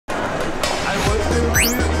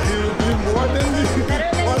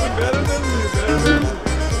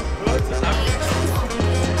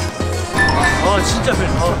진짜 팬.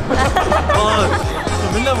 와,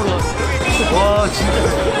 저 맨날 물어. 와, 진짜 팬.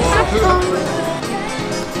 와.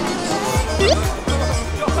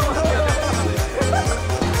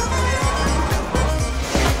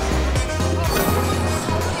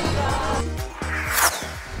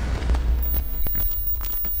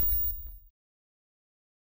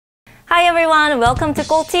 Hi everyone, welcome to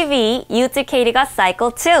GolTV, 이웃집K리거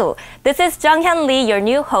Cycle 2. This is Junghyun Lee, your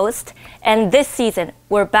new host, and this season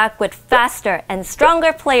we're back with faster and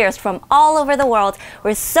stronger players from all over the world.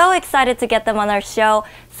 We're so excited to get them on our show,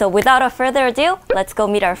 so without further ado, let's go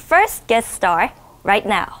meet our first guest star right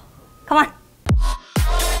now. Come on.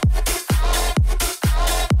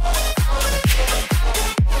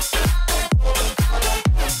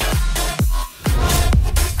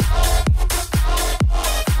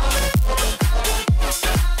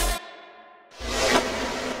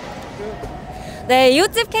 네,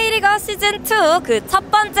 이웃집K리거 시즌2 그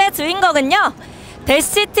첫 번째 주인공은요,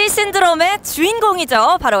 대시티 신드롬의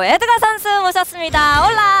주인공이죠. 바로 에드가 선수 모셨습니다.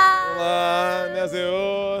 올라! Olá,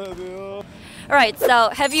 안녕하세요. Alright, so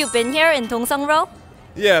have you been here in 동성로?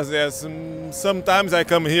 Yes. Sometimes I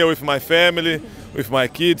come here with my family, with my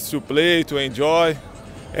kids to play, to enjoy,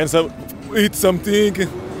 and eat something.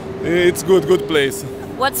 It's good place.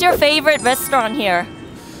 What's your favorite restaurant here?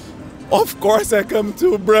 Of course, I come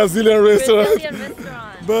to Brazilian restaurant,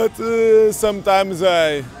 but sometimes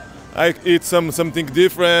I eat something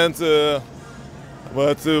different.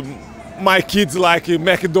 But my kids like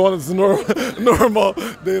McDonald's normal.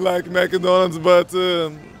 They like McDonald's, but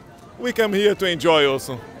we come here to enjoy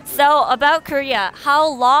also. So about Korea, how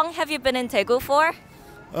long have you been in Daegu for?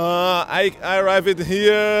 I arrived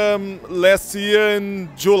here last year in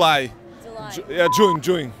July.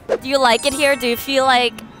 June. Do you like it here? Do you feel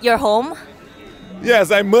like you're home?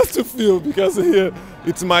 Yes, I must feel, because here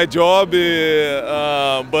it's my job,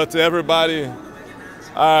 but everybody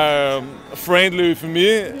are friendly with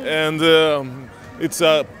me, and it's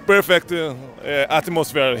a perfect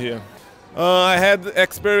atmosphere here. I had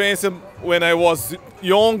experience when I was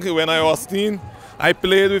young, when I was teen. I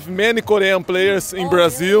played with many Korean players in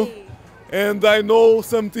Brazil, really? And I know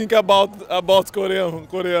something about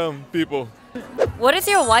Korean people. What does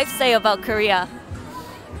your wife say about Korea?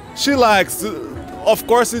 She likes. Of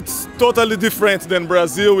course, it's totally different than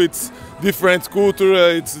Brazil. It's different culture.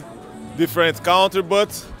 It's different country.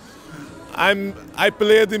 But I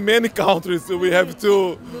played in many countries. So we have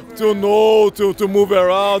to know to move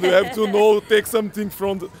around. We have to know, take something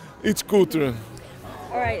from each culture.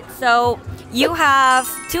 All right. So you have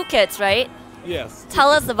 2 kids, right? Yes.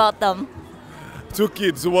 Tell us about them. 2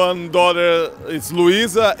 kids. One daughter is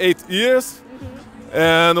Luisa, 8 years,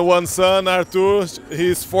 and one son, Arthur.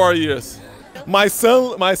 He's 4 years. My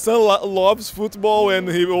son loves football, and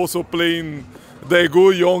he also playing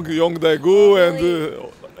Daegu, young Daegu,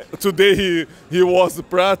 and today he was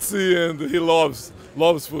practicing, and he loves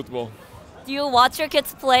football. Do you watch your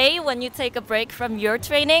kids play when you take a break from your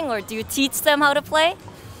training, or do you teach them how to play?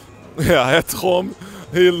 Yeah, at home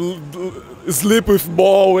he sleep with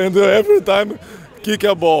ball, and every time kick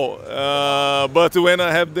a ball. But when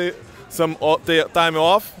I have some time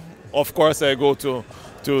off, of course I go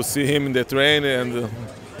to see him in the train, and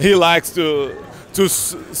he likes to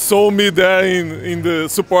show me there in the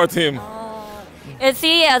support him. Oh. Is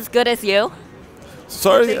he as good as you?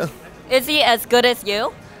 Sorry? Is he as good as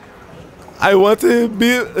you? I want he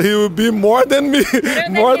will be more than me,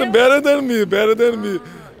 better than me.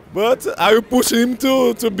 But I will push him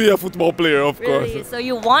to be a football player, of course. So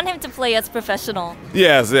you want him to play as professional?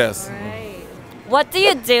 Yes. Right. What do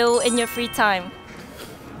you do in your free time?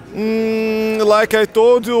 Like I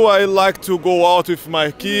told you, I like to go out with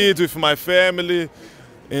my kids, with my family,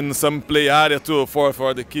 in some play area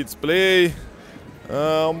for the kids play.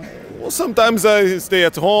 Sometimes I stay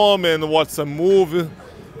at home and watch some movie,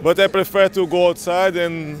 but I prefer to go outside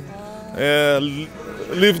and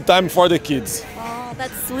leave time for the kids.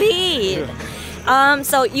 That's sweet.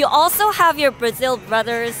 So you also have your Brazil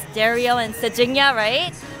brothers, Dario and Sejinha,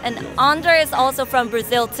 right? And Andre is also from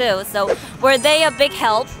Brazil too. So were they a big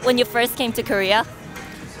help when you first came to Korea?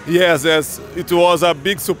 Yes. It was a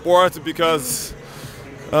big support, because,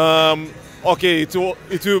 okay, it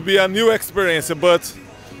will be a new experience, but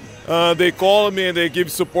they call me and they give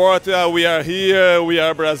support. We are here, we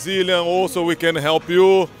are Brazilian, also we can help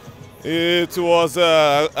you. It was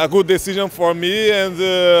a good decision for me, and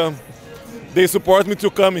they support me to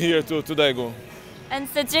come here to Daegu. And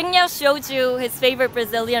Sejinha showed you his favorite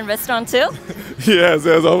Brazilian restaurant too? Yes,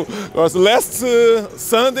 of course. Last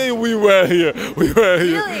Sunday we were here.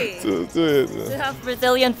 Really? To have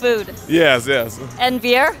Brazilian food? Yes. And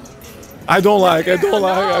beer? I don't like.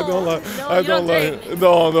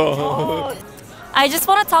 No. I just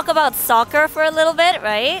want to talk about soccer for a little bit,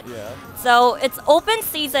 right? Yeah. So it's open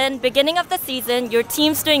season, beginning of the season. Your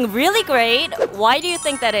team's doing really great. Why do you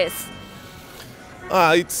think that is?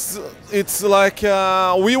 It's like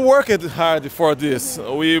we worked hard for this.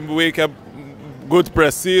 We make a good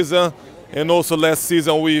pre-season, and also last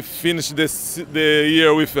season we finished the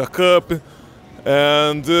year with a cup,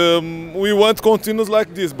 and we want to continue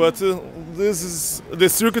like this. But this is the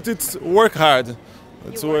circuit. It's work hard.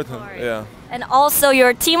 It's You work hard. Yeah. And also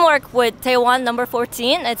your teamwork with Taewon number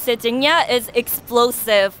 14 at Sejingnya is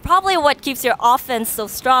explosive. Probably what keeps your offense so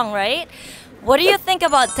strong, right? What do you think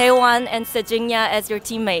about Taewon and Sejingnya as your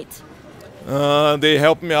teammate? They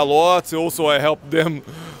help me a lot. Also, I help them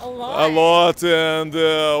A lot. a lot, and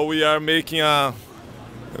we are making a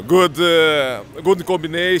good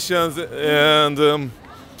combinations. And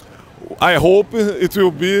I hope it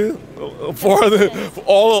will be for the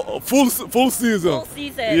full season. Full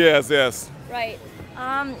season. Yes. Right.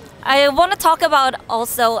 I want to talk about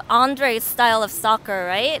also Andre's style of soccer,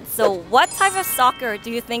 right? So what type of soccer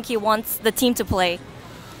do you think he wants the team to play?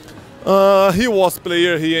 He was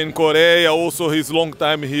player here in Korea. Also, his long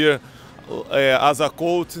time here as a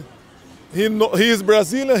coach. He is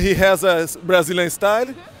Brazilian. He has a Brazilian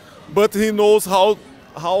style, but he knows how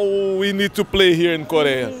we need to play here in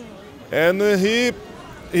Korea. And he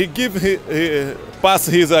pass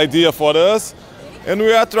his idea for us, and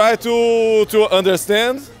we are trying to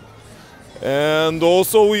understand. And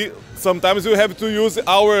also sometimes we have to use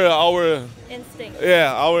our Instinct.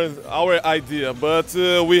 yeah our idea, but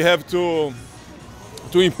we have to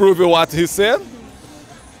improve what he said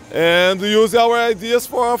and use our ideas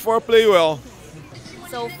for play well.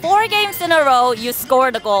 So 4 games in a row you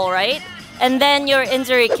scored a goal, right? And then your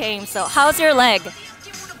injury came. So how's your leg?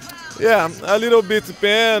 Yeah, a little bit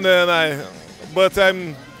pain, but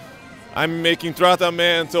I'm making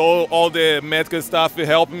treatment. All the medical staff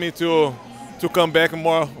help me to come back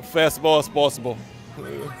more fast as possible.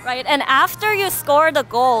 Right, and after you scored a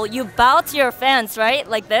goal, you bowed to your fans, right?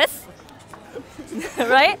 Like this?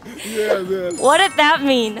 Right? Yeah. What did that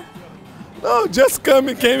mean? No, just came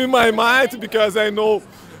in my mind because I know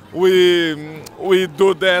we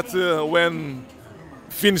do that when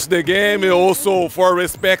finish the game, also for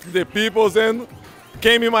respect the peoples, and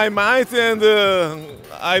came in my mind, and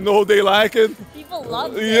I know they like it. People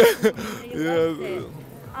loved it. Yeah. They loved it.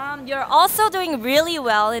 You're also doing really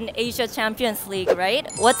well in Asia Champions League, right?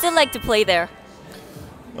 What's it like to play there?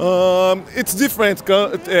 It's different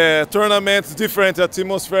tournaments, different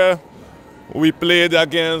atmosphere. We played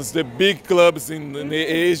against the big clubs in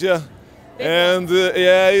Asia, and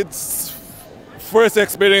it's first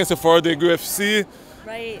experience for the UFC.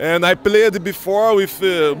 Right. And I played before with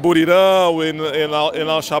Buriram, in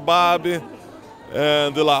Al Shabab,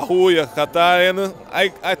 and La Rua, Qatar, and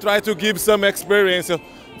I try to give some experience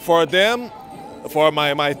for them, for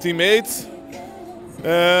my teammates.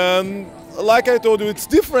 And like I told you, it's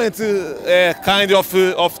different kind of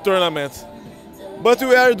tournament. But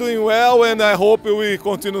we are doing well, and I hope we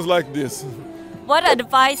continue like this. What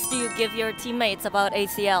advice do you give your teammates about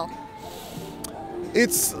ACL?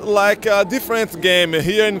 It's like a different game.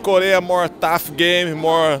 Here in Korea, more tough game,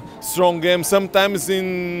 more strong game. Sometimes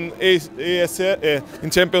in in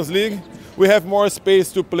Champions League, we have more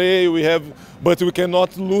space to play. But we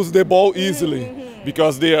cannot lose the ball easily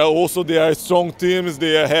because they are strong teams.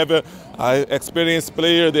 They have experienced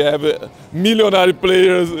players. They have millionaire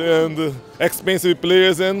players and expensive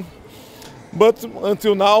players. But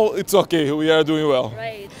until now, it's okay. We are doing well.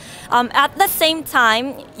 Right. At the same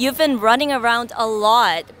time, you've been running around a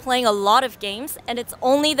lot, playing a lot of games, and it's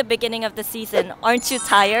only the beginning of the season. Aren't you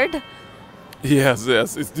tired? Yes,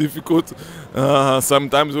 it's difficult.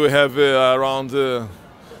 Sometimes we have around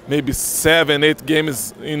maybe 7-8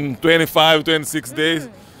 games in 25, 26 days.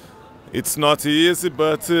 It's not easy,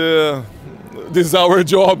 but this is our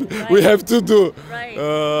job. Right. We have to do. Right.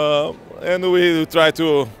 And we try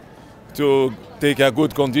to take a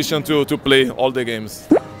good condition to play all the games.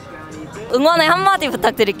 응원의 한마디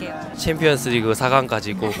부탁드릴게요. 챔피언스 리그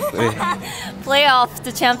 4강까지 꼭. 네. Playoff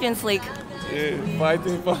to Champions League. Yeah,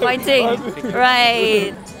 fighting.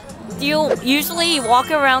 Right. Do you usually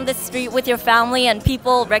walk around the street with your family and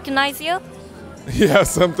people recognize you? Yeah,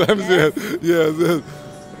 sometimes yes.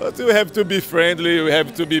 But we have to be friendly. We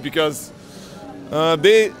have to be because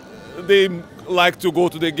they like to go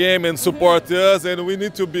to the game and support us, and we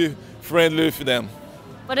need to be friendly with them.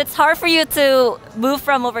 But it's hard for you to move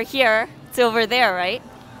from over here to over there, right?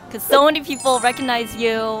 Because so many people recognize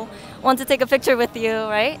you, want to take a picture with you,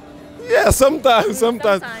 right? Yeah, sometimes.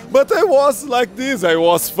 But I was like this. I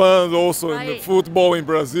was fun also in the Right. football in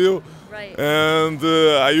Brazil. Right. And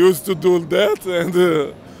I used to do that,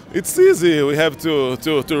 and it's easy. We have to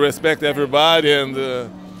respect everybody,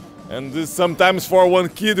 and this, sometimes for one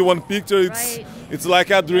kid, one picture, it's like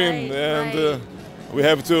a dream, Right, and we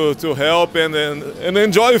have to help and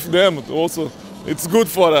enjoy with them also. It's good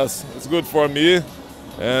for us. It's good for me,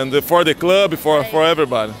 and for the club, for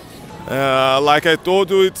everybody. Like I told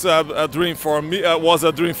you, it's a dream for me. It was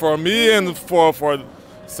a dream for me and for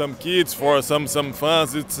some kids, for some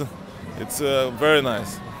fans. It's very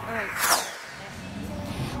nice.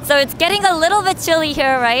 So it's getting a little bit chilly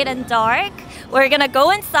here, right, and dark. We're gonna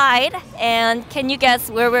go inside, and can you guess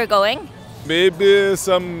where we're going? Maybe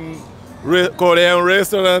some Korean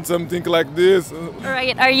restaurant, something like this. All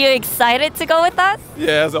right, are you excited to go with us?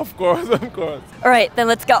 Yes, of course, of course. All right, then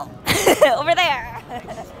let's go. Over there.